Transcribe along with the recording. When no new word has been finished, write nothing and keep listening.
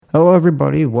Hello,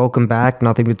 everybody. Welcome back.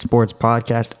 Nothing But Sports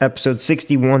Podcast, episode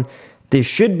 61. This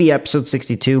should be episode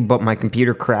 62, but my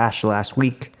computer crashed last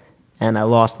week, and I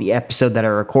lost the episode that I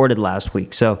recorded last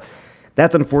week. So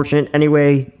that's unfortunate.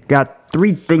 Anyway, got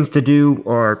two things to do,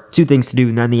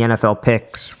 and then the NFL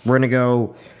picks. We're going to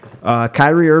go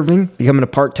Kyrie Irving becoming a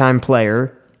part-time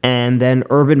player, and then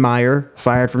Urban Meyer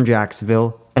fired from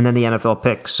Jacksonville, and then the NFL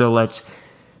picks. So let's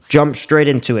jump straight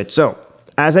into it. So,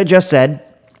 as I just said,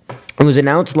 it was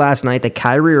announced last night that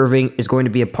Kyrie Irving is going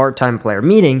to be a part-time player,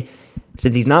 meaning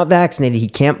since he's not vaccinated, he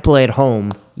can't play at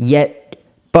home yet,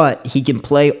 but he can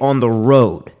play on the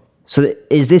road. So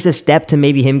is this a step to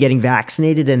maybe him getting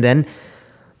vaccinated and then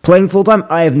playing full-time?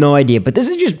 I have no idea, but this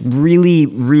is just really,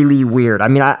 really weird. I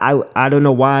mean, I don't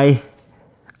know why.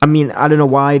 I don't know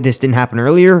why this didn't happen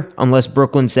earlier, unless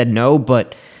Brooklyn said no,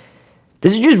 but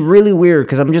this is just really weird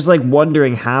because I'm just like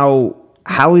wondering how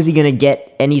is he going to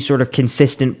get any sort of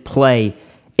consistent play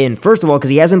in? First of all, because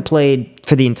he hasn't played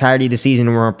for the entirety of the season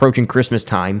and we're approaching Christmas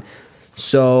time.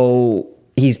 So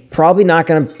he's probably not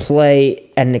going to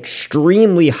play at an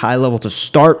extremely high level to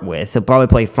start with. He'll probably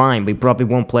play fine, but he probably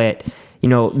won't play at,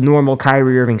 normal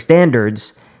Kyrie Irving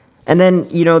standards. And then,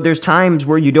 there's times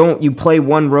where you play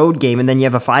one road game and then you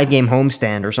have a 5-game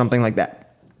homestand or something like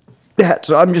that.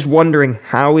 So I'm just wondering,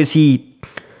 how is he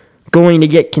going to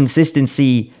get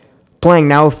consistency playing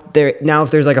now? If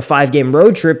there's like a 5-game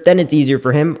road trip, then it's easier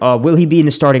for him. Will he be in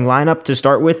the starting lineup to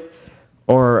start with,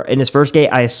 or in his first game?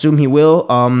 I assume he will.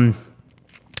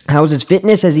 How's his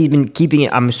fitness? Has he been keeping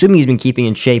it? I'm assuming he's been keeping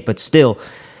in shape, but still,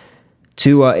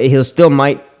 they still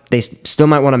might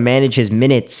want to manage his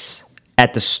minutes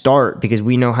at the start because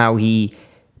we know how he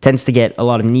tends to get a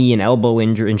lot of knee and elbow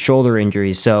injury and shoulder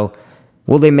injuries. So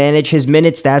will they manage his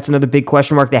minutes? That's another big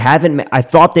question mark. They haven't. I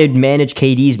thought they'd manage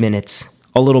KD's minutes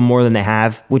a little more than they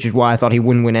have, which is why I thought he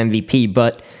wouldn't win MVP,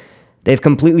 but they've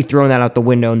completely thrown that out the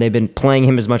window, and they've been playing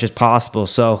him as much as possible.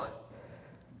 So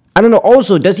I don't know.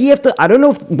 Also, does he have to? I don't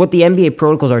know what the NBA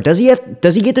protocols are. Does he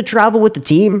get to travel with the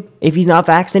team if he's not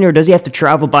vaccinated, or does he have to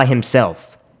travel by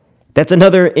himself? That's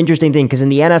another interesting thing, because in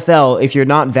the NFL, if you're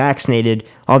not vaccinated,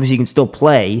 obviously you can still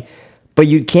play, but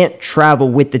you can't travel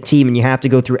with the team, and you have to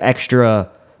go through extra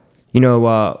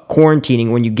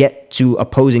quarantining when you get to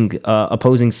opposing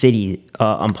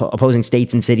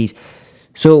states and cities.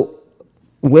 So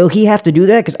will he have to do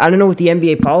that? Because I don't know what the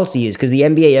NBA policy is. Because the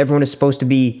NBA, everyone is supposed to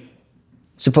be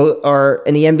or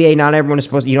in the NBA, not everyone is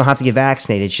supposed. You don't have to get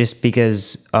vaccinated. It's just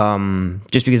because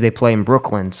they play in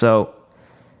Brooklyn. So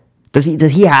does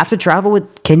he have to travel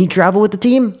with? Can he travel with the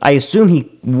team? I assume he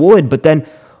would. But then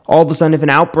all of a sudden, if an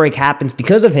outbreak happens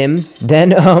because of him,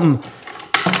 then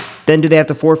do they have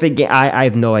to forfeit? I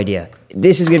have no idea.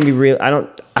 This is going to be real. I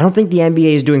don't think the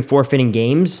NBA is doing forfeiting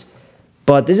games,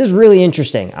 but this is really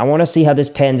interesting. I want to see how this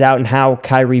pans out and how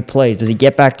Kyrie plays. Does he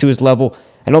get back to his level?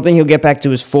 I don't think he'll get back to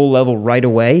his full level right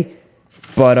away,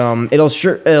 but it'll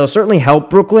certainly help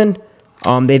Brooklyn.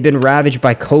 They've been ravaged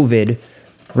by COVID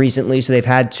recently, so they've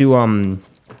had to.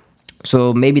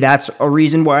 So maybe that's a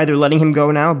reason why they're letting him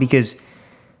go now, because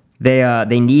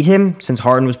They need him since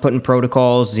Harden was putting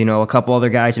protocols. A couple other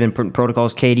guys have been putting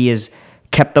protocols. KD has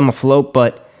kept them afloat,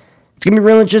 but it's gonna be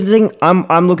real interesting.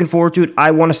 I'm looking forward to it.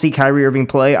 I want to see Kyrie Irving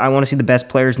play. I want to see the best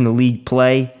players in the league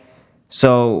play.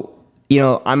 So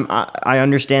I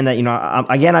understand that.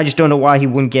 I just don't know why he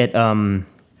wouldn't get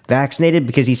vaccinated,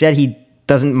 because he said he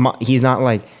doesn't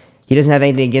have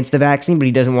anything against the vaccine, but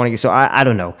he doesn't want to get. So I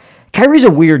don't know. Kyrie's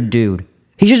a weird dude.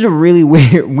 He's just a really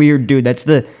weird dude. That's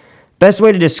the best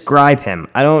way to describe him.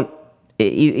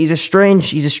 He's a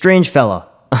strange fella.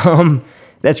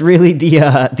 That's really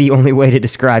the only way to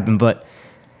describe him. But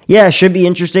yeah, it should be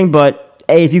interesting. But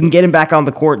hey, if you can get him back on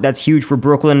the court, that's huge for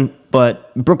Brooklyn.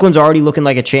 But Brooklyn's already looking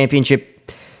like a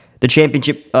championship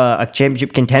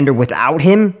contender without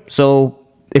him. So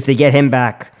if they get him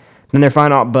back, then they're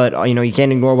fine. But you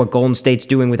can't ignore what Golden State's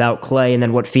doing without Klay, and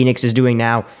then what Phoenix is doing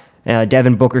now.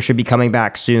 Devin Booker should be coming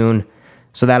back soon,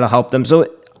 so that'll help them. So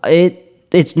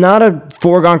it's not a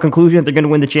foregone conclusion that they're going to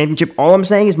win the championship. All I'm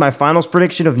saying is my finals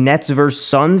prediction of Nets versus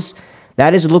Suns,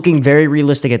 that is looking very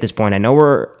realistic at this point. I know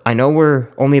we're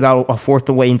only about a fourth of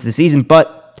the way into the season,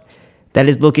 but that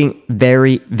is looking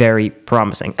very, very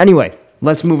promising. Anyway,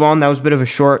 let's move on. That was a bit of a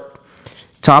short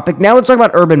topic. Now let's talk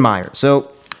about Urban Meyer.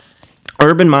 So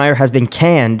Urban Meyer has been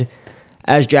canned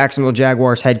as Jacksonville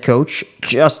Jaguars head coach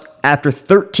just after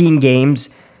 13 games,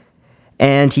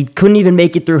 and he couldn't even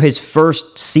make it through his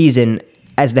first season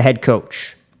as the head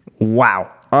coach.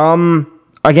 Wow.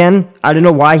 Again, I don't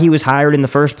know why he was hired in the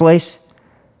first place.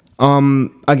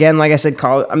 Again, like I said,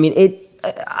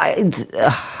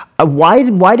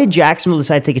 why did Jacksonville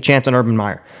decide to take a chance on Urban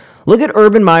Meyer? Look at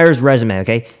Urban Meyer's resume,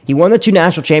 okay? He won the 2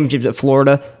 national championships at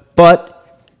Florida, but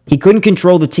he couldn't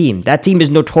control the team. That team is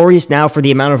notorious now for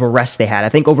the amount of arrests they had. I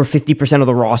think over 50% of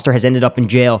the roster has ended up in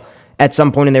jail at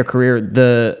some point in their career.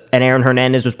 And Aaron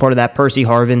Hernandez was part of that. Percy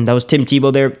Harvin. That was Tim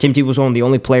Tebow there. Tim Tebow was one of the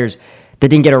only players that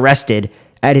didn't get arrested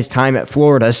at his time at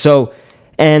Florida.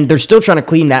 And they're still trying to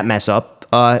clean that mess up.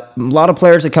 A lot of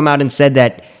players have come out and said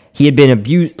that he had been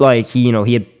abused, like he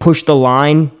had pushed the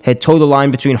line, had towed the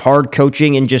line between hard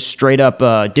coaching and just straight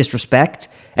up disrespect.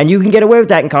 And you can get away with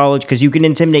that in college because you can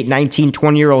intimidate 19,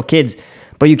 20-year-old kids,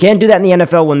 but you can't do that in the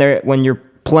NFL when you're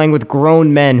playing with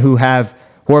grown men who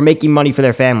are making money for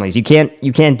their families. You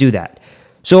can't do that.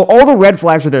 So all the red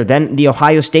flags were there. Then the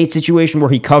Ohio State situation where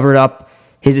he covered up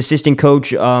his assistant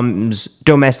coach,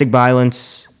 domestic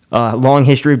violence, long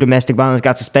history of domestic violence,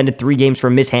 got suspended 3 games for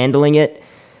mishandling it,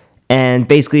 and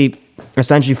basically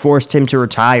essentially forced him to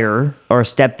retire or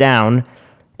step down.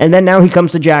 And then now he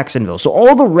comes to Jacksonville. So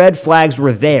all the red flags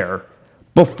were there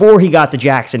before he got to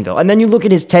Jacksonville. And then you look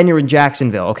at his tenure in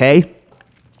Jacksonville, okay?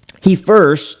 He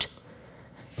first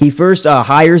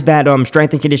hires that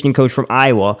strength and conditioning coach from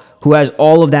Iowa who has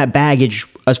all of that baggage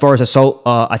as far as assault,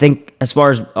 all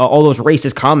those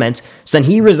racist comments. So then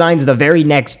he resigns the very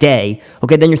next day.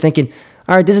 Okay, then you're thinking,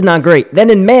 all right, this is not great.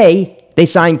 Then in May, they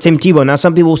signed Tim Tebow. Now,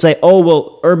 some people will say, oh,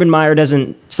 well, Urban Meyer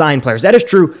doesn't sign players. That is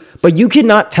true, but you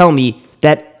cannot tell me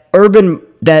that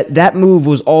that move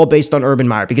was all based on Urban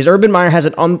Meyer, because Urban Meyer has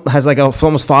like a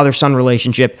almost father-son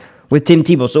relationship with Tim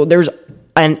Tebow. So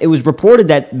and it was reported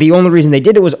that the only reason they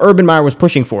did it was Urban Meyer was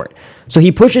pushing for it. So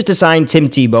he pushes to sign Tim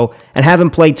Tebow and have him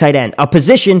play tight end, a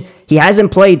position he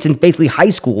hasn't played since basically high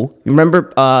school.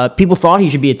 Remember, people thought he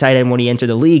should be a tight end when he entered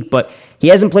the league, but he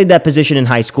hasn't played that position in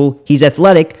high school. He's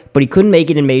athletic, but he couldn't make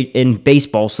it in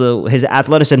baseball, so his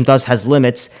athleticism has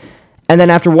limits. And then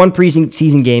after one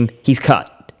preseason game, he's cut.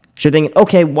 So you're thinking,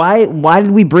 okay, why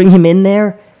did we bring him in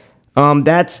there?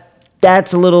 That's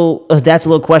a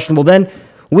little questionable. Then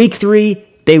week 3,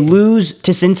 they lose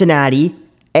to Cincinnati,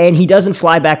 and he doesn't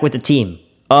fly back with the team.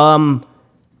 I'm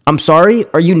sorry,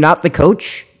 are you not the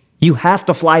coach? You have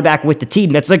to fly back with the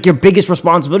team. That's like your biggest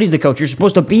responsibility as the coach. You're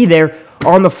supposed to be there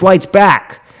on the flights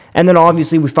back. And then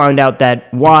obviously we find out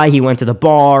that why he went to the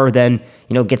bar, then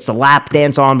gets the lap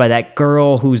dance on by that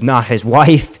girl who's not his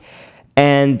wife,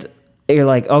 and you're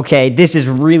like, okay, this has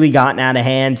really gotten out of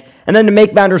hand. And then to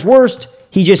make matters worse,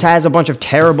 he just has a bunch of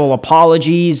terrible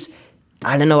apologies.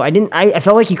 I don't know. I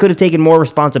felt like he could have taken more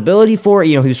responsibility for it.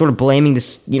 He was sort of blaming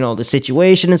this, the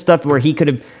situation and stuff, where he could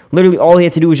have literally all he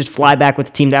had to do was just fly back with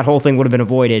the team. That whole thing would have been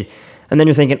avoided. And then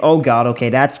you're thinking, oh God,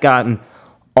 okay, that's gotten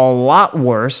a lot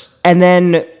worse. And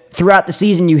then throughout the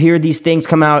season, you hear these things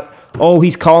come out. Oh,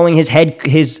 he's calling he's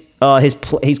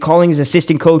calling his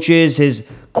assistant coaches, his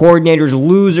coordinators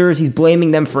losers. He's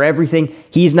blaming them for everything.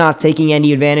 He's not taking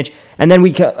any advantage. And then we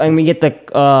get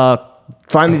the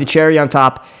finally the cherry on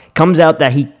top. Comes out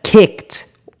that he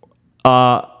kicked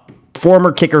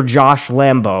former kicker Josh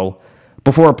Lambo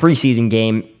before a preseason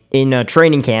game in a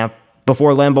training camp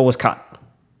before Lambo was cut.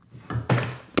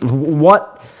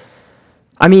 What?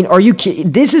 I mean, are you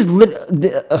kidding? This is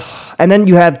and then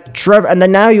you have Trevor, and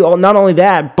then now not only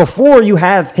that, before you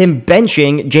have him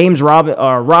benching James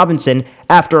Robinson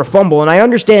after a fumble, and I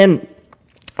understand.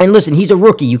 And listen, he's a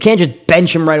rookie. You can't just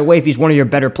bench him right away if he's one of your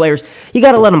better players. You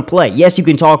got to let him play. Yes, you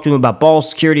can talk to him about ball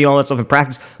security and all that stuff in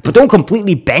practice, but don't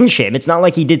completely bench him. It's not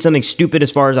like he did something stupid as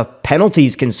far as a penalty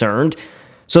is concerned.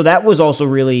 So that was also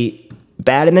really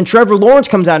bad. And then Trevor Lawrence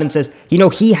comes out and says,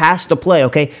 he has to play,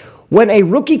 okay? When a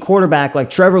rookie quarterback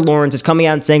like Trevor Lawrence is coming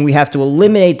out and saying we have to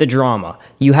eliminate the drama,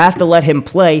 you have to let him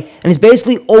play, and is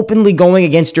basically openly going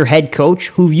against your head coach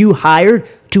who you hired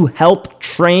to help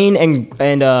train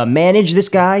and manage this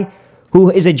guy who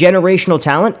is a generational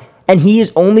talent, and he is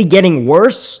only getting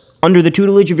worse under the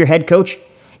tutelage of your head coach,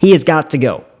 he has got to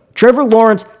go. Trevor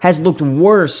Lawrence has looked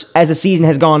worse as the season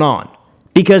has gone on.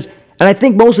 And I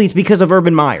think mostly it's because of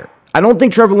Urban Meyer. I don't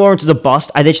think Trevor Lawrence is a bust.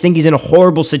 I just think he's in a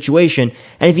horrible situation.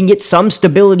 And if he can get some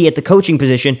stability at the coaching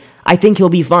position, I think he'll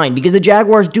be fine. Because the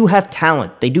Jaguars do have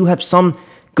talent. They do have some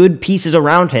good pieces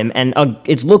around him. And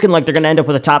it's looking like they're going to end up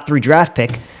with a top 3 draft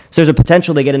pick. So there's a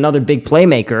potential they get another big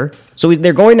playmaker. So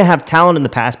they're going to have talent in the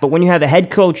past. But when you have a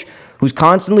head coach who's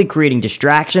constantly creating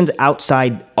distractions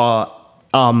outside, off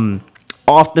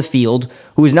the field,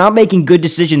 who is not making good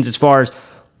decisions as far as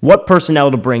what personnel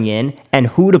to bring in and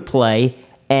who to play,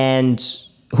 and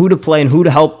who to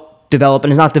help develop,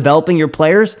 and is not developing your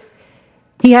players,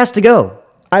 he has to go.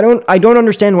 I don't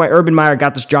understand why Urban Meyer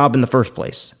got this job in the first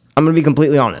place. I'm going to be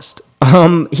completely honest.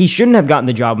 He shouldn't have gotten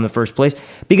the job in the first place,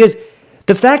 because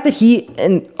the fact that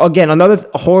and again, another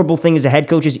horrible thing as a head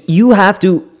coach is you have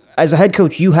to, as a head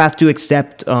coach, you have to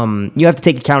accept, you have to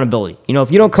take accountability.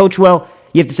 If you don't coach well,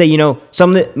 you have to say, a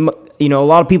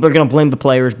lot of people are going to blame the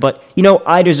players, but,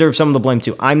 I deserve some of the blame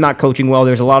too. I'm not coaching well.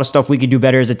 There's a lot of stuff we could do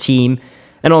better as a team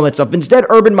and all that stuff. Instead,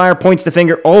 Urban Meyer points the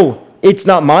finger, it's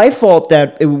not my fault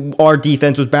that our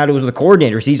defense was bad. It was the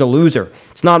coordinators. He's a loser.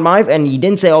 It's not and he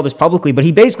didn't say all this publicly, but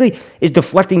he basically is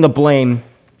deflecting the blame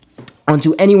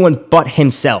onto anyone but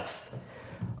himself.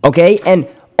 Okay? And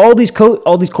all these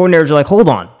coordinators are like, hold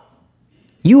on.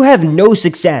 You have no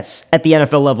success at the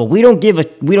NFL level. We don't give a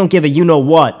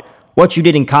what you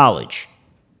did in college.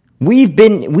 We've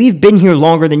been here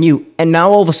longer than you, and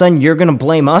now all of a sudden you're gonna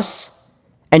blame us,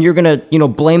 and you're gonna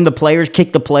blame the players,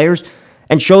 kick the players,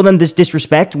 and show them this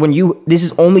disrespect when this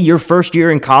is only your first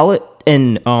year in college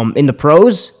in the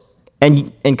pros,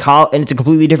 and it's a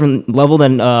completely different level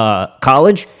than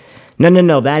college.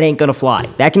 No, that ain't gonna fly.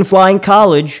 That can fly in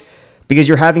college because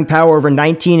you're having power over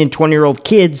 19 and 20-year-old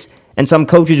kids and some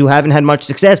coaches who haven't had much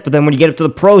success. But then when you get up to the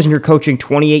pros and you're coaching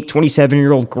 28,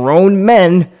 27-year-old grown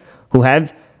men who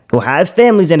have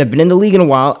families and have been in the league in a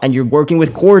while, and you're working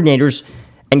with coordinators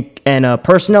and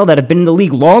personnel that have been in the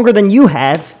league longer than you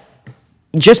have,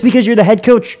 just because you're the head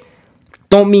coach,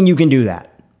 don't mean you can do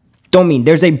that. Don't mean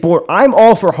there's a board. I'm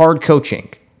all for hard coaching.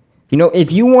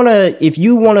 If you wanna,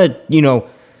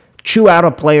 chew out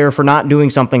a player for not doing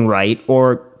something right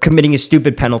or committing a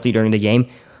stupid penalty during the game,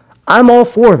 I'm all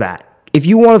for that. If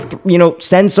you want to,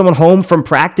 send someone home from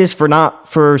practice for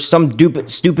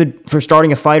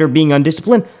starting a fight or being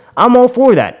undisciplined, I'm all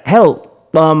for that. Hell,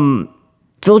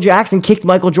 Phil Jackson kicked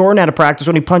Michael Jordan out of practice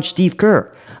when he punched Steve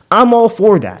Kerr. I'm all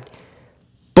for that.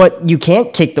 But you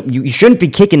can't you shouldn't be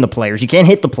kicking the players. You can't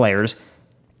hit the players.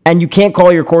 And you can't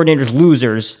call your coordinators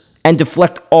losers and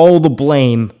deflect all the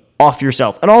blame off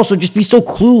yourself. And also just be so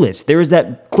clueless. There was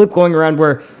that clip going around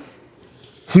where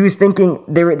he was thinking,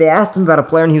 they asked him about a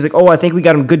player, and he was like, I think we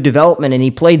got him good development, and he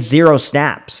played 0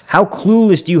 snaps. How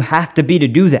clueless do you have to be to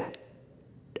do that?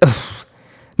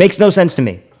 Makes no sense to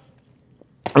me.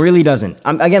 It really doesn't.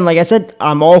 Again, like I said,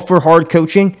 I'm all for hard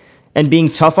coaching and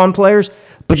being tough on players,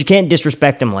 but you can't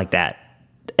disrespect them like that.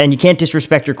 And you can't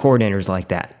disrespect your coordinators like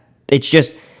that. It's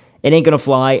just, it ain't going to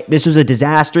fly. This was a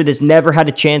disaster. This never had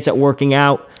a chance at working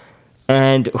out.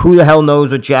 And who the hell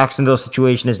knows what Jacksonville's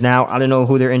situation is now. I don't know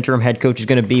who their interim head coach is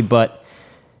going to be, but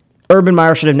Urban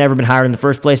Meyer should have never been hired in the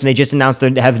first place, and they just announced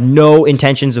they have no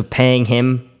intentions of paying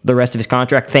him the rest of his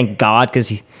contract. Thank God, because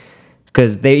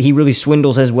he really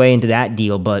swindles his way into that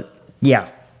deal. But, yeah,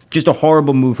 just a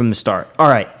horrible move from the start. All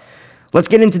right, let's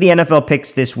get into the NFL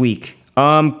picks this week.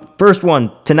 First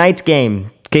one, tonight's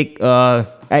game at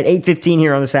 8:15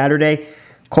 here on the Saturday,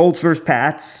 Colts versus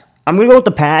Pats. I'm going to go with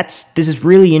the Pats. This is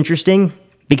really interesting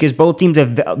because both teams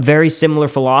have a very similar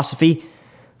philosophy.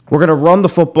 We're going to run the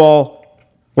football.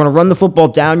 We're going to run the football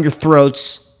down your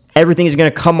throats. Everything is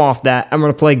going to come off that. I'm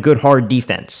going to play good, hard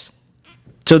defense.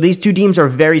 So these two teams are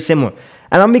very similar.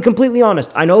 And I'll be completely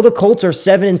honest. I know the Colts are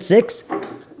 7-6.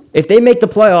 If they make the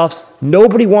playoffs,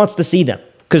 nobody wants to see them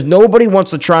because nobody wants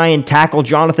to try and tackle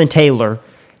Jonathan Taylor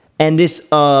and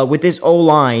with this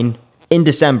O-line in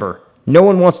December. No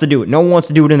one wants to do it. No one wants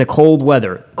to do it in the cold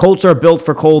weather. Colts are built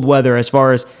for cold weather as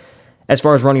far as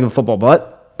running the football,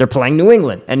 but they're playing New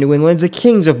England, and New England's the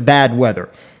kings of bad weather.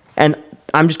 And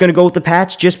I'm just going to go with the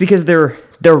Pats just because they're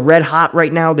red hot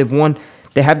right now. They've won.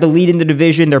 They have the lead in the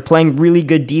division. They're playing really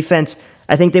good defense.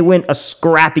 I think they win a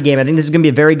scrappy game. I think this is going to be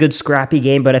a very good scrappy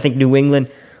game, but I think New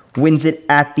England wins it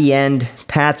at the end.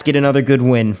 Pats get another good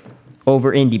win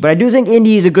over Indy. But I do think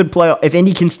Indy is a good playoff. If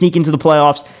Indy can sneak into the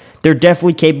playoffs, they're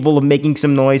definitely capable of making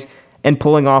some noise and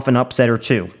pulling off an upset or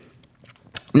two.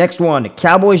 Next one,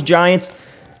 Cowboys-Giants.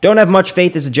 Don't have much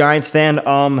faith as a Giants fan.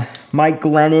 Mike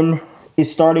Glennon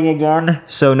is starting again,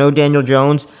 so no Daniel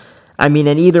Jones. And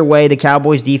either way, the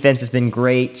Cowboys' defense has been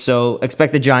great, so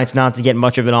expect the Giants not to get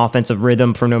much of an offensive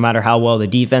rhythm for no matter how well the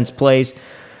defense plays.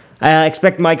 I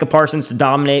expect Micah Parsons to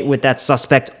dominate with that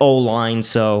suspect O-line,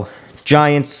 so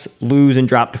Giants lose and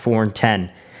drop to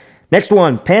 4-10. Next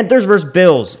one, Panthers versus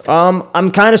Bills.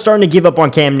 I'm kind of starting to give up on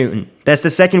Cam Newton. That's the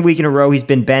second week in a row he's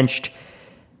been benched.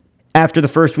 After the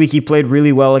first week, he played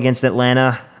really well against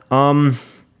Atlanta. I'm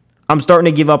starting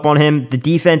to give up on him. The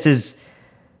defense is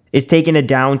taking a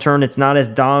downturn. It's not as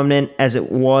dominant as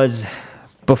it was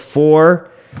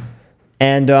before.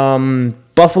 And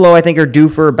Buffalo, I think, are due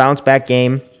for a bounce-back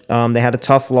game. They had a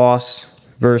tough loss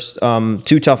versus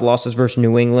two tough losses versus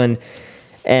New England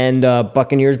and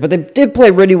Buccaneers, but they did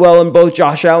play really well in both.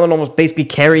 Josh Allen almost basically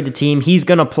carried the team. He's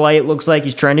going to play. It looks like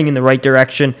he's trending in the right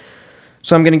direction.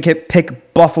 So I'm going to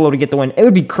pick Buffalo to get the win. It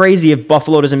would be crazy if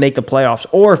Buffalo doesn't make the playoffs,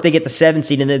 or if they get the 7th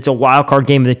seed and it's a wild card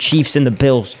game of the Chiefs and the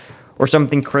Bills, or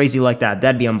something crazy like that.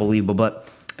 That'd be unbelievable. But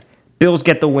Bills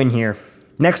get the win here.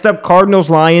 Next up,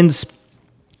 Cardinals-Lions.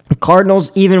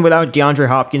 Cardinals, even without DeAndre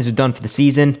Hopkins, are done for the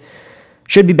season.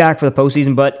 Should be back for the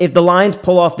postseason. But if the Lions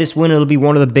pull off this win, it'll be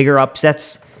one of the bigger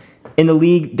upsets in the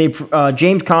league.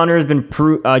 James Conner's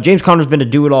been a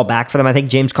do-it-all back for them. I think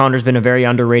James Conner's been a very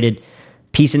underrated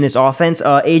piece in this offense.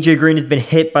 AJ Green has been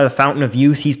hit by the fountain of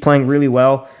youth. He's playing really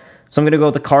well. So I'm going to go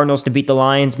with the Cardinals to beat the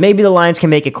Lions. Maybe the Lions can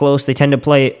make it close. They tend to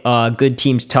play good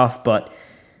teams tough, but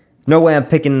no way I'm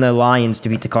picking the Lions to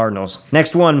beat the Cardinals.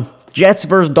 Next one, Jets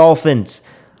versus Dolphins.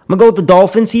 I'm going to go with the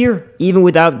Dolphins here, even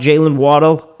without Jalen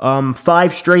Waddle.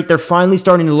 5 straight. They're finally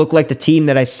starting to look like the team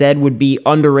that I said would be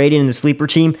underrated in the sleeper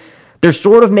team. They're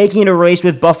sort of making it a race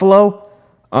with Buffalo,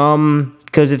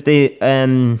 because if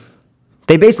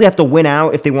they basically have to win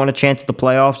out if they want a chance at the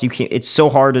playoffs. It's so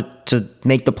hard to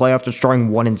make the playoffs. They're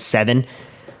starting 1-7,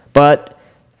 but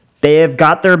they have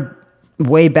got their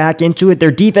way back into it.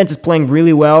 Their defense is playing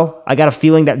really well. I got a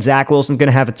feeling that Zach Wilson's going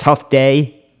to have a tough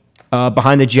day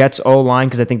behind the Jets O-line,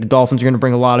 because I think the Dolphins are going to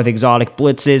bring a lot of exotic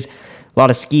blitzes, a lot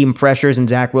of scheme pressures, and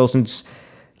Zach Wilson's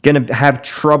going to have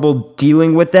trouble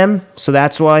dealing with them. So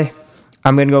that's why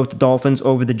I'm going to go with the Dolphins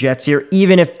over the Jets here,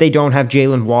 even if they don't have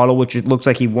Jalen Waddle, which it looks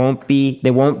like he won't be.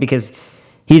 They won't, because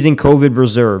he's in COVID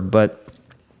reserve. But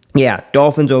yeah,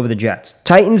 Dolphins over the Jets.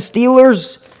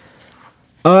 Titans-Steelers.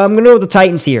 I'm going to go with the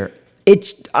Titans here.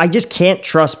 I just can't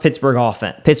trust Pittsburgh's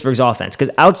offense,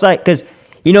 because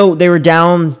they were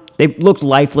down. They looked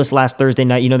lifeless last Thursday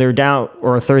night. They were down,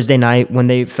 or Thursday night, when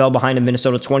they fell behind in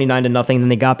Minnesota 29-0, and then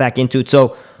they got back into it.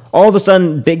 So all of a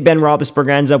sudden, Big Ben Roethlisberger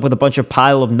ends up with a bunch of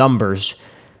pile of numbers.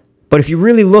 But if you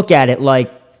really look at it,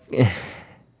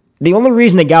 the only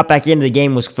reason they got back into the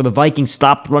game was for the Vikings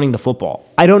stopped running the football.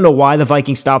 I don't know why the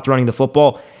Vikings stopped running the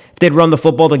football. If they'd run the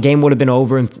football, the game would have been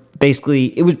over, and basically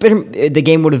the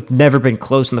game would have never been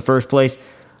close in the first place.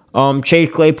 Chase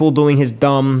Claypool doing his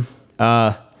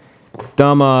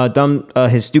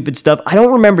his stupid stuff. I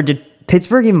don't remember. Did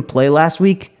Pittsburgh even play last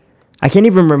week? I can't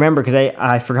even remember, because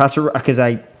I forgot because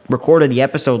I recorded the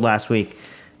episode last week.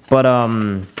 But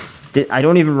I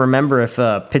don't even remember if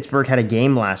Pittsburgh had a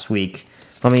game last week.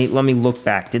 Let me look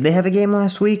back. Did they have a game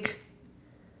last week?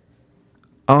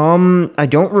 I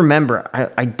don't remember.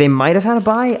 They might have had a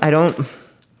bye. I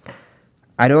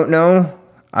don't know.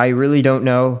 I really don't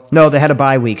know. No, they had a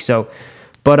bye week.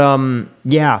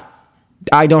 Yeah.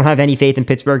 I don't have any faith in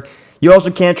Pittsburgh. You also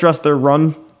can't trust their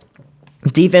run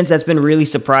defense. That's been really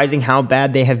surprising how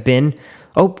bad they have been.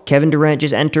 Oh, Kevin Durant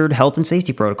just entered health and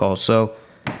safety protocols, so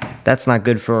that's not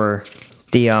good for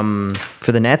the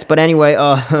Nets. But anyway,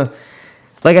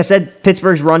 like I said,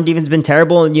 Pittsburgh's run defense has been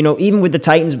terrible. And even with the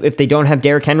Titans, if they don't have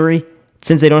Derrick Henry,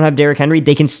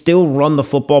 they can still run the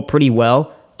football pretty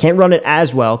well. Can't run it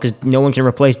as well, because no one can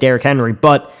replace Derrick Henry,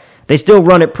 but they still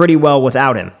run it pretty well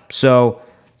without him. So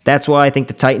that's why I think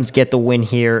the Titans get the win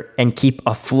here and keep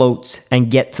afloat and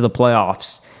get to the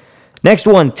playoffs. Next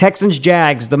one,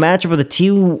 Texans-Jags, the matchup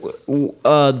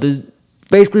of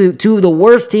basically two of the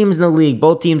worst teams in the league.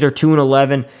 Both teams are 2-11.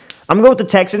 I'm going to go with the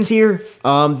Texans here.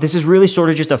 This is really sort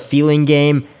of just a feeling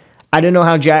game. I don't know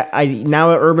how now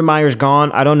that Urban Meyer's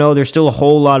gone, I don't know. There's still a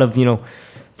whole lot of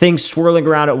things swirling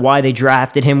around at why they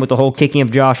drafted him with the whole kicking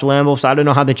of Josh Lambo. So I don't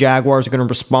know how the Jaguars are going to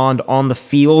respond on the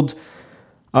field.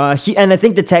 And I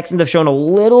think the Texans have shown a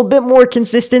little bit more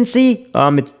consistency.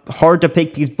 It's hard to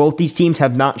pick because both these teams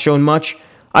have not shown much.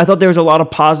 I thought there was a lot of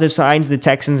positive signs in the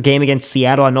Texans game against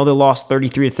Seattle. I know they lost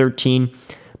 33-13,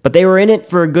 but they were in it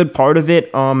for a good part of it.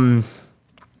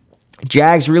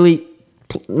 Jags really,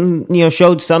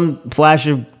 showed some flash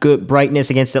of good brightness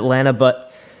against Atlanta,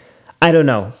 but I don't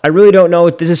know. I really don't know.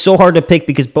 This is so hard to pick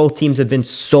because both teams have been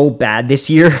so bad this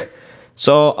year.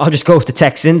 So I'll just go with the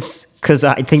Texans, because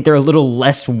I think they're a little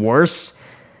less worse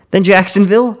than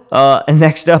Jacksonville. And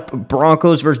next up,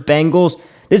 Broncos versus Bengals.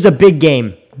 This is a big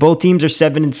game. Both teams are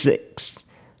 7-6.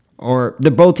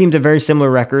 Both teams have very similar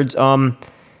records. I'm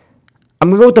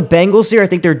going to go with the Bengals here. I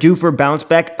think they're due for a bounce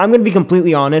back. I'm going to be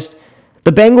completely honest.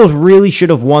 The Bengals really should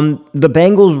have won. The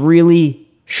Bengals really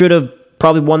should have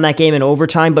probably won that game in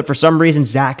overtime, but for some reason,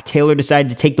 Zach Taylor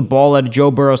decided to take the ball out of Joe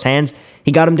Burrow's hands.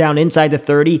 He got him down inside the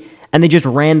 30, and they just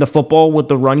ran the football with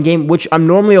the run game, which I'm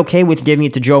normally okay with giving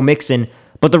it to Joe Mixon,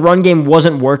 but the run game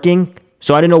wasn't working,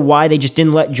 so I don't know why they just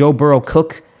didn't let Joe Burrow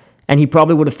cook, and he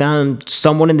probably would have found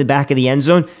someone in the back of the end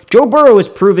zone. Joe Burrow is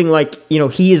proving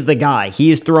he is the guy.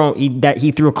 He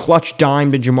threw a clutch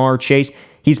dime to Jamar Chase.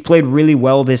 He's played really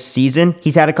well this season.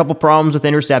 He's had a couple problems with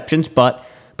interceptions, but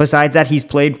besides that, he's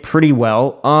played pretty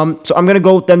well. So I'm going to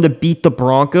go with them to beat the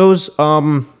Broncos.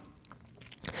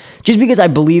 Just because I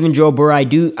believe in Joe Burrow, I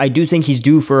do think he's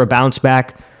due for a bounce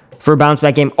back. for a bounce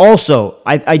back game. Also,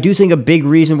 I do think a big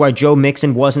reason why Joe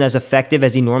Mixon wasn't as effective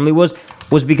as he normally was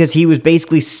because he was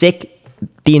basically sick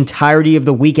the entirety of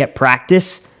the week at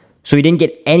practice. So he didn't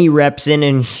get any reps in,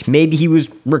 and maybe he was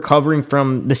recovering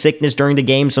from the sickness during the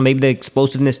game, so maybe the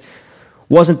explosiveness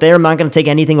wasn't there. I'm not going to take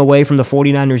anything away from the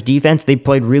 49ers defense. They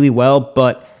played really well,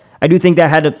 but I do think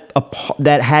that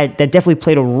that definitely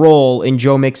played a role in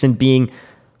Joe Mixon being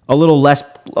a little less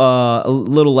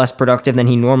productive than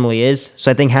he normally is.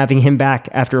 So I think having him back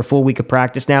after a full week of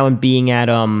practice now and being at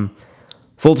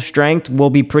full strength will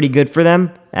be pretty good for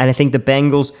them. And I think the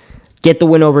Bengals get the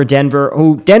win over Denver,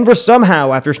 who Denver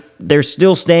somehow, after they're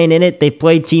still staying in it, they've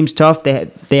played teams tough.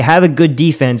 They have a good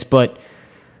defense, but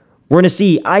we're going to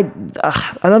see.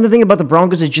 Another thing about the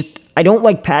Broncos is just I don't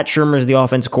like Pat Shurmur as the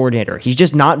offensive coordinator. He's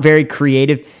just not very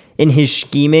creative in his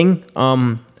scheming.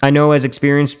 I know as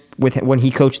experience with when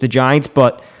he coached the Giants,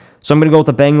 but so I'm going to go with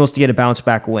the Bengals to get a bounce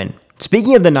back win.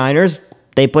 Speaking of the Niners,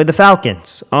 they played the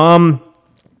Falcons. I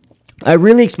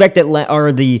really expect the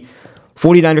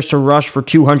 49ers to rush for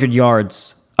 200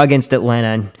 yards against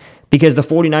Atlanta because the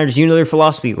 49ers, you know their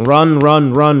philosophy, run,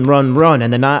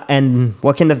 and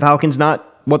what can the Falcons not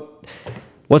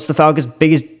what's the Falcons'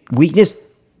 biggest weakness?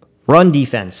 Run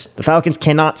defense. The Falcons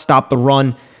cannot stop the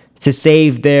run to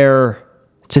save their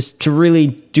to really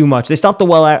do much. They stopped the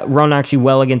run actually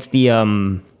well against the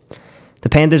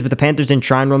Panthers, but the Panthers didn't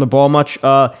try and run the ball much.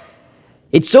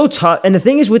 It's so tough, and the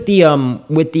thing is with the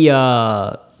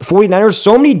 49ers,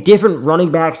 so many different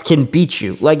running backs can beat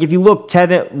you. Like if you look,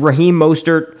 Raheem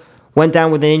Mostert went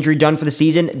down with an injury done for the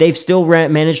season. They've still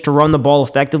managed to run the ball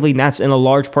effectively, and that's in a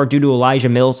large part due to Elijah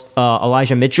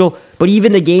Mitchell. But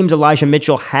even the games Elijah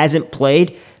Mitchell hasn't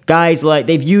played, guys like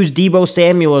they've used Deebo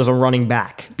Samuel as a running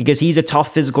back because he's a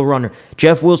tough physical runner.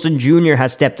 Jeff Wilson Jr.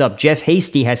 has stepped up. Jeff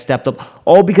Hasty has stepped up,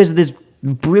 all because of this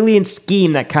brilliant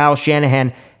scheme that Kyle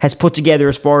Shanahan has put together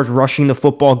as far as rushing the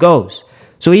football goes.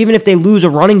 So even if they lose a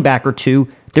running back or two,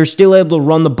 they're still able to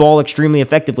run the ball extremely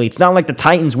effectively. It's not like the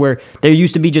Titans where there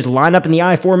used to be just line up in the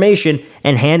I formation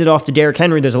and hand it off to Derrick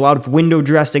Henry. There's a lot of window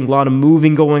dressing, a lot of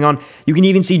moving going on. You can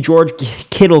even see George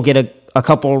Kittle get a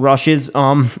couple of rushes.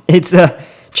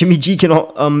 Jimmy G can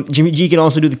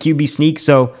also do the QB sneak.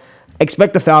 So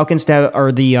expect the Falcons to have,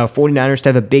 or the 49ers to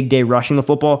have a big day rushing the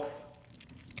football.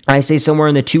 I say somewhere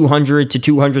in the 200 to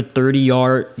 230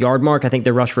 yard mark. I think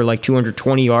they rush for like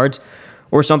 220 yards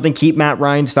or something. Keep Matt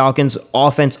Ryan's Falcons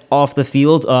offense off the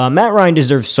field. Matt Ryan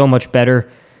deserves so much better.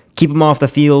 Keep him off the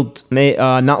field.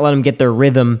 Not let him get their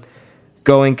rhythm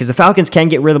going because the Falcons can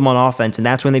get rhythm on offense, and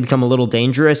that's when they become a little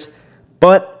dangerous.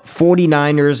 But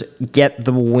 49ers get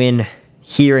the win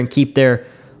here and keep their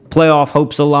playoff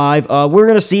hopes alive. We're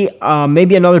going to see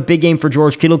maybe another big game for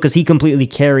George Kittle because he completely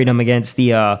carried them against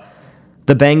the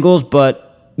Bengals.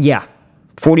 But yeah,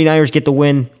 49ers get the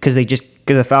win because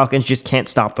the Falcons just can't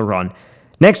stop the run.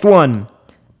 Next one,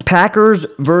 Packers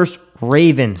versus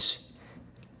Ravens.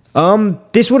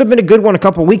 This would have been a good one a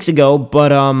couple weeks ago,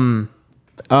 but I'm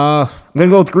going to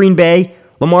go with Green Bay.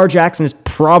 Lamar Jackson is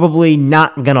probably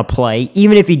not going to play.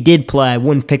 Even if he did play, I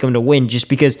wouldn't pick him to win just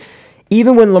because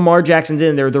even when Lamar Jackson's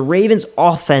in there, the Ravens'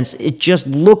 offense, it just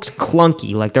looks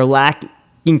clunky. Like they're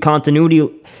lacking continuity.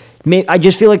 I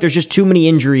just feel like there's just too many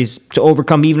injuries to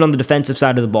overcome, even on the defensive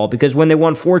side of the ball. Because when they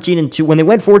went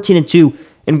 14-2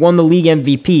 and won the league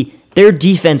MVP, their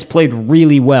defense played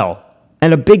really well.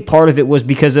 And a big part of it was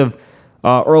because of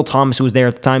Earl Thomas, who was there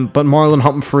at the time, but Marlon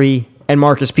Humphrey and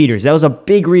Marcus Peters. That was a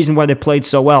big reason why they played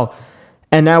so well.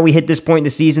 And now we hit this point in the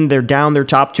season, they're down their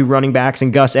top two running backs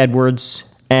and Gus Edwards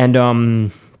and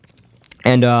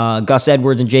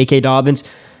J.K. Dobbins.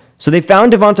 So they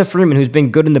found Devonta Freeman, who's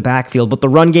been good in the backfield, but the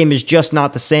run game is just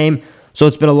not the same. So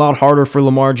it's been a lot harder for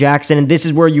Lamar Jackson, and this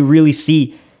is where you really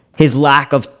see his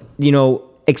lack of,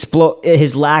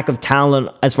 his lack of talent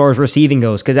as far as receiving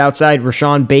goes. Because outside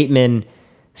Rashawn Bateman,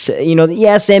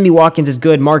 Sammy Watkins is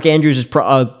good. Mark Andrews is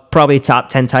probably a top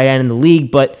 10 tight end in the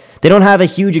league, but they don't have a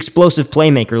huge explosive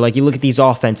playmaker. Like you look at these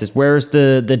offenses, where's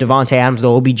the Devontae Adams, the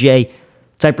OBJ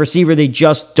type receiver? They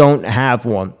just don't have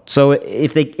one. So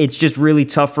it's just really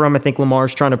tough for him. I think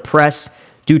Lamar's trying to press,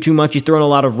 do too much. He's throwing a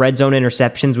lot of red zone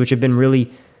interceptions, which have been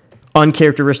really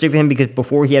uncharacteristic of him because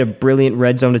before he had a brilliant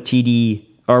red zone to TD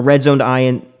or red zone to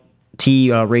INT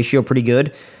ratio, pretty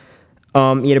good.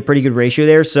 He had a pretty good ratio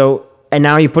there. So and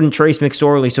now you put in Trace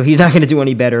McSorley, so he's not going to do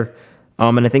any better.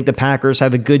 And I think the Packers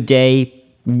have a good day.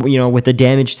 With the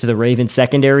damage to the Ravens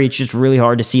secondary, it's just really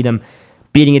hard to see them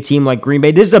beating a team like Green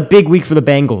Bay. This is a big week for the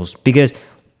Bengals because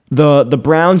the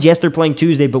Browns, yes, they're playing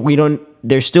Tuesday, but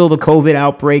there's still the COVID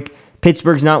outbreak.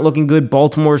 Pittsburgh's not looking good.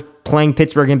 Baltimore's playing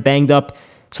Pittsburgh and banged up.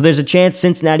 So there's a chance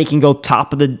Cincinnati can go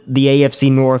top of the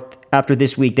AFC North after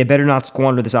this week. They better not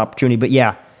squander this opportunity. But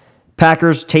yeah,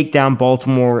 Packers take down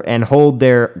Baltimore and hold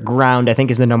their ground, I think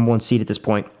is the number 1 seed at this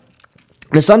point.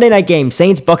 The Sunday night game,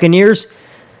 Saints-Buccaneers.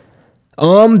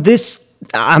 I'm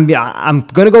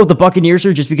gonna go with the Buccaneers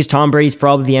here just because Tom Brady's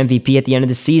probably the MVP at the end of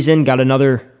the season. Got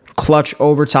another clutch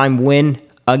overtime win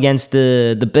against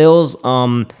the Bills.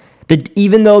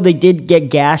 Even though they did get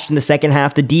gashed in the second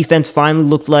half, the defense finally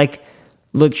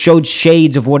showed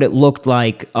shades of what it looked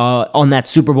like on that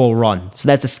Super Bowl run. So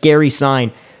that's a scary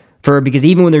sign because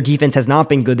even when their defense has not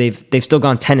been good, they've still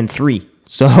gone 10-3.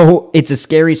 So it's a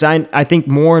scary sign. I think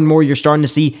more and more you're starting to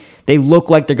see they look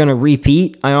like they're going to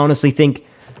repeat. I honestly think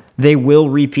they will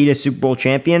repeat as Super Bowl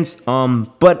champions.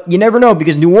 But you never know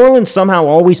because New Orleans somehow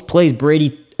always plays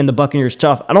Brady and the Buccaneers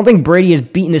tough. I don't think Brady has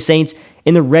beaten the Saints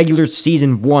in the regular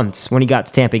season once when he got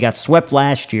to Tampa. He got swept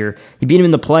last year. He beat him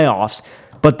in the playoffs.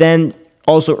 But then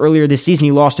also earlier this season,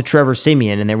 he lost to Trevor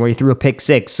Siemian and then where he threw a pick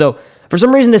 6. So for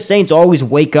some reason, the Saints always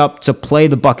wake up to play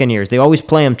the Buccaneers. They always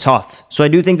play them tough. So I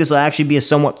do think this will actually be a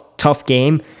somewhat tough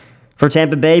game for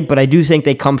Tampa Bay, but I do think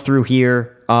they come through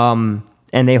here and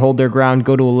they hold their ground,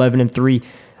 go to 11-3.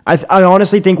 I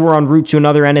honestly think we're en route to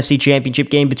another NFC Championship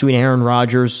game between Aaron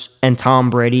Rodgers and Tom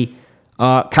Brady.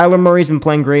 Kyler Murray's been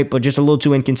playing great, but just a little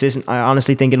too inconsistent. I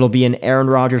honestly think it'll be an Aaron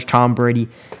Rodgers, Tom Brady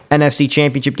NFC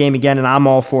Championship game again, and I'm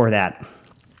all for that.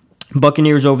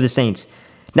 Buccaneers over the Saints.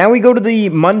 Now we go to the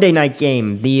Monday night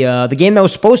game, the game that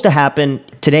was supposed to happen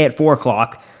today at 4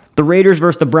 o'clock, the Raiders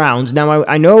versus the Browns. Now,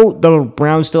 I know the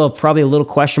Browns still have probably a little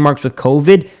question marks with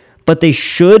COVID, but they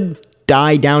should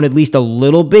die down at least a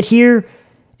little bit here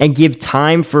and give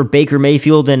time for Baker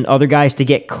Mayfield and other guys to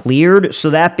get cleared. So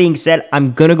that being said,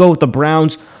 I'm going to go with the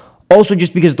Browns, also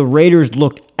just because the Raiders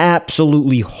looked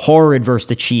absolutely horrid versus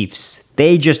the Chiefs.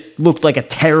 They just looked like a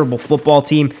terrible football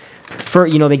team.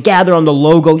 They gather on the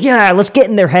logo. Yeah, let's get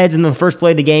in their heads. And then the first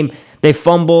play of the game, they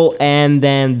fumble, and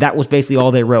then that was basically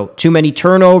all they wrote. Too many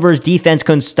turnovers. Defense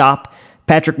couldn't stop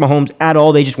Patrick Mahomes at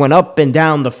all. They just went up and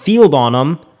down the field on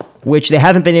him, which they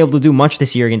haven't been able to do much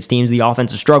this year against teams. The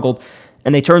offense has struggled,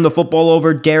 and they turned the football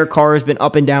over. Derek Carr has been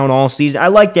up and down all season. I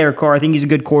like Derek Carr. I think he's a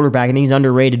good quarterback. I think he's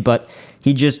underrated, but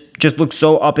he just looks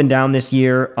so up and down this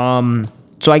year.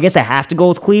 So I guess I have to go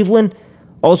with Cleveland.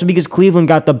 Also because Cleveland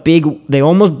got they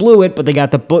almost blew it, but they got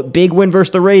the big win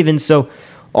versus the Ravens. So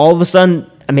all of a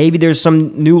sudden, maybe there's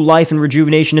some new life and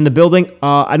rejuvenation in the building.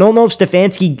 I don't know if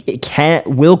Stefanski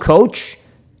will coach.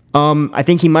 I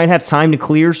think he might have time to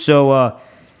clear. So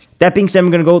that being said,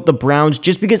 I'm going to go with the Browns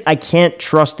just because I can't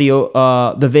trust the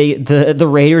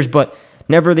Raiders, but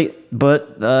you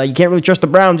can't really trust the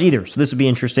Browns either. So this will be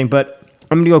interesting. But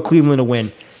I'm going to go Cleveland to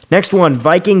win. Next one,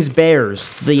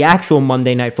 Vikings-Bears, the actual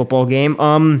Monday Night Football game.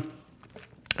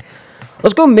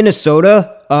 Let's go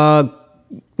Minnesota. The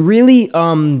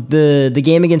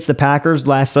game against the Packers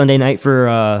last Sunday night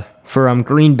for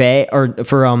Green Bay or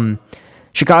for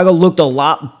Chicago looked a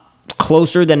lot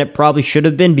closer than it probably should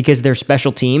have been because they're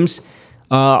special teams.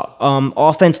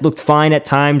 Offense looked fine at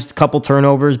times, a couple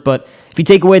turnovers, but if you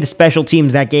take away the special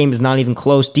teams, that game is not even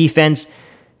close. Defense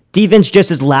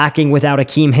just is lacking without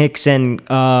Akeem Hicks and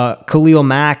Khalil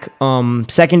Mack.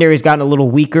 Secondary has gotten a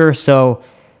little weaker, so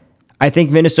I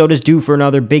think Minnesota's due for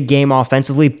another big game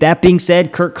offensively. That being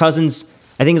said, Kirk Cousins,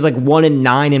 I think, is like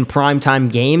 1-9 in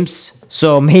primetime games.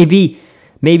 So maybe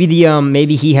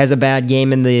he has a bad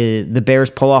game and the Bears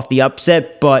pull off the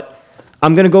upset. But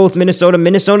I'm gonna go with Minnesota.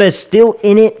 Minnesota is still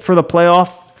in it for the playoff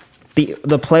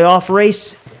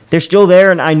race. They're still there,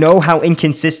 and I know how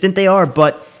inconsistent they are,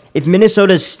 but if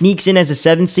Minnesota sneaks in as a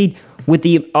 7th seed with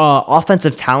the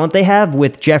offensive talent they have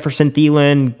with Jefferson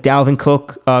Thielen, Dalvin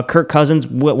Cook, Kirk Cousins,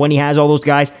 when he has all those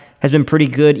guys, has been pretty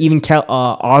good. Even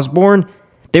Osborne,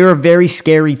 they're a very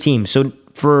scary team. So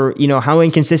for how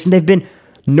inconsistent they've been,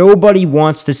 nobody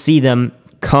wants to see them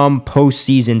come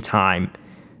postseason time.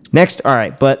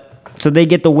 So they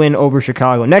get the win over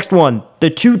Chicago. Next one, the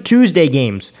 2 Tuesday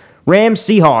games.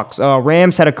 Rams-Seahawks.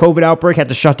 Rams had a COVID outbreak, had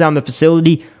to shut down the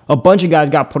facility. A bunch of guys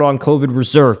got put on COVID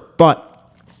reserve, but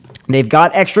they've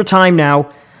got extra time now.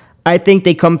 I think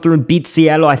they come through and beat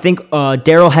Seattle. I think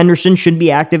Darrell Henderson should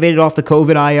be activated off the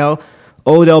COVID IL.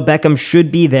 Odell Beckham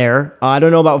should be there. I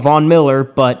don't know about Von Miller,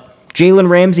 but Jalen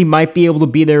Ramsey might be able to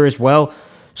be there as well.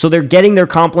 So they're getting their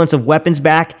complements of weapons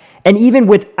back. And even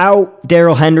without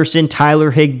Darrell Henderson,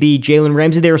 Tyler Higbee, Jalen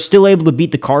Ramsey, they were still able to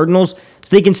beat the Cardinals.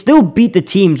 So they can still beat the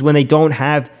teams when they don't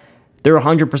have their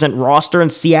 100% roster.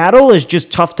 And Seattle is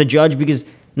just tough to judge because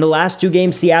in the last 2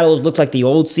 games, Seattle has looked like the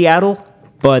old Seattle.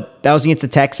 But that was against the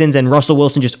Texans, and Russell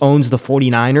Wilson just owns the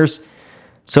 49ers.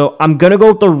 So I'm going to go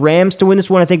with the Rams to win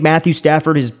this one. I think Matthew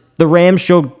Stafford is The Rams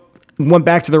went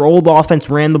back to their old offense,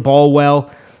 ran the ball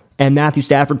well, and Matthew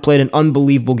Stafford played an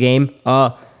unbelievable game.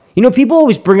 People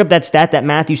always bring up that stat that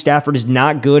Matthew Stafford is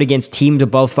not good against teams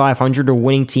above 500 or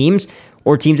winning teams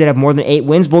or teams that have more than 8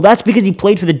 wins. Well, that's because he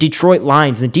played for the Detroit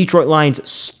Lions. The Detroit Lions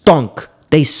stunk.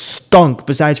 They stunk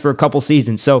besides for a couple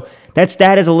seasons. So that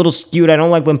stat is a little skewed. I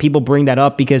don't like when people bring that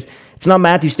up because it's not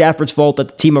Matthew Stafford's fault that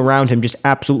the team around him just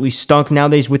absolutely stunk. Now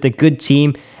that he's with a good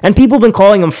team. And people have been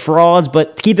calling them frauds,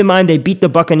 but keep in mind they beat the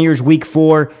Buccaneers week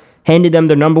 4, handed them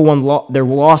their number one their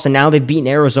loss, and now they've beaten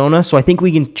Arizona. So I think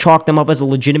we can chalk them up as a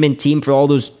legitimate team for all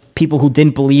those people who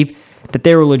didn't believe that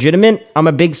they were legitimate. I'm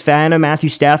a big fan of Matthew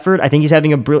Stafford. I think he's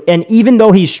having and even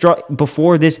though he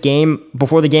before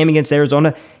the game against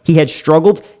Arizona, he had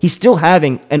struggled, he's still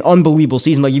having an unbelievable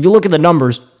season. Like if you look at the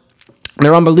numbers,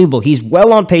 they're unbelievable. He's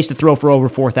well on pace to throw for over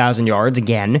 4,000 yards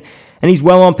again, and he's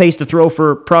well on pace to throw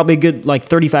for probably a good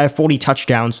 35, 40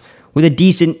 touchdowns with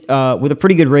a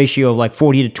pretty good ratio of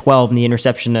 40 to 12 in the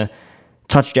interception to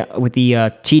touchdown with the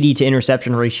TD to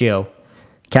interception ratio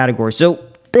category. So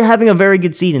they're having a very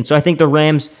good season. So I think the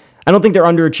Rams, I don't think they're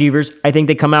underachievers. I think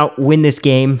they come out, win this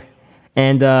game,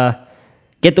 and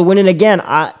get the win. And again,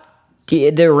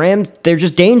 the Rams, they're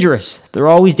just dangerous. They're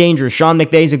always dangerous. Sean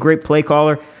McVay's a great play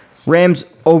caller. Rams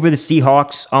over the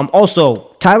Seahawks.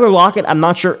 Also, Tyler Lockett, I'm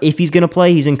not sure if he's going to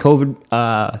play. He's in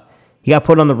COVID. He got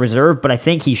put on the reserve, but I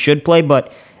think he should play.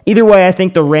 But either way, I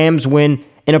think the Rams win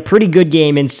in a pretty good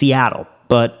game in Seattle,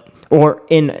 or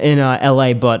in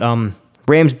LA. But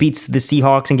Rams beats the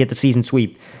Seahawks and get the season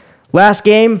sweep. Last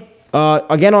game,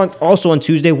 again also on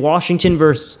Tuesday, Washington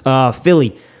versus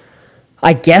Philly.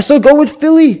 I guess I'll go with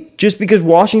Philly just because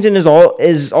Washington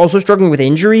is also struggling with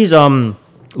injuries.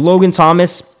 Logan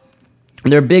Thomas,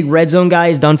 their big red zone guy,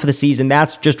 is done for the season.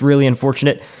 That's just really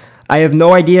unfortunate. I have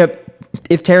no idea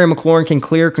if Terry McLaurin can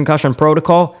clear concussion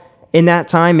protocol in that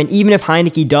time, and even if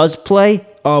Heineke does play,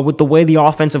 with the way the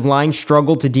offensive line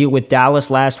struggled to deal with Dallas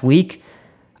last week,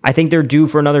 I think they're due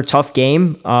for another tough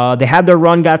game. They had their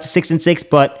run, got to 6-6,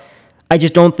 but I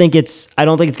just don't think it's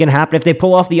going to happen. If they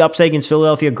pull off the upset against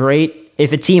Philadelphia, great.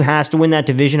 If a team has to win that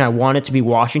division, I want it to be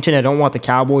Washington. I don't want the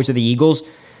Cowboys or the Eagles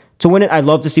to win it. I'd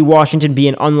love to see Washington be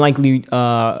an unlikely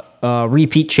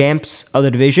repeat champs of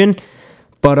the division.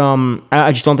 But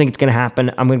I just don't think it's going to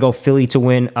happen. I'm going to go Philly to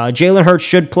win. Jalen Hurts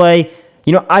should play.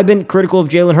 I've been critical of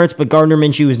Jalen Hurts, but Gardner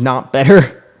Minshew is not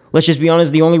better. Let's just be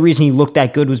honest. The only reason he looked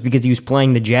that good was because he was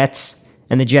playing the Jets,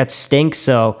 and the Jets stink.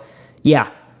 So,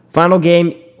 yeah. Final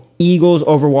game, Eagles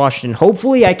over Washington.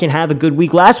 Hopefully, I can have a good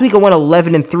week. Last week, I went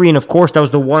 11-3, and of course, that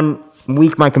was the one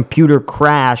week my computer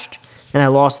crashed, and I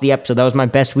lost the episode. That was my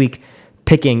best week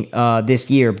picking this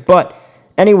year. But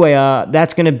anyway,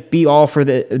 that's going to be all for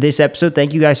this episode.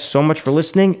 Thank you guys so much for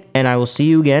listening, and I will see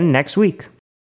you again next week.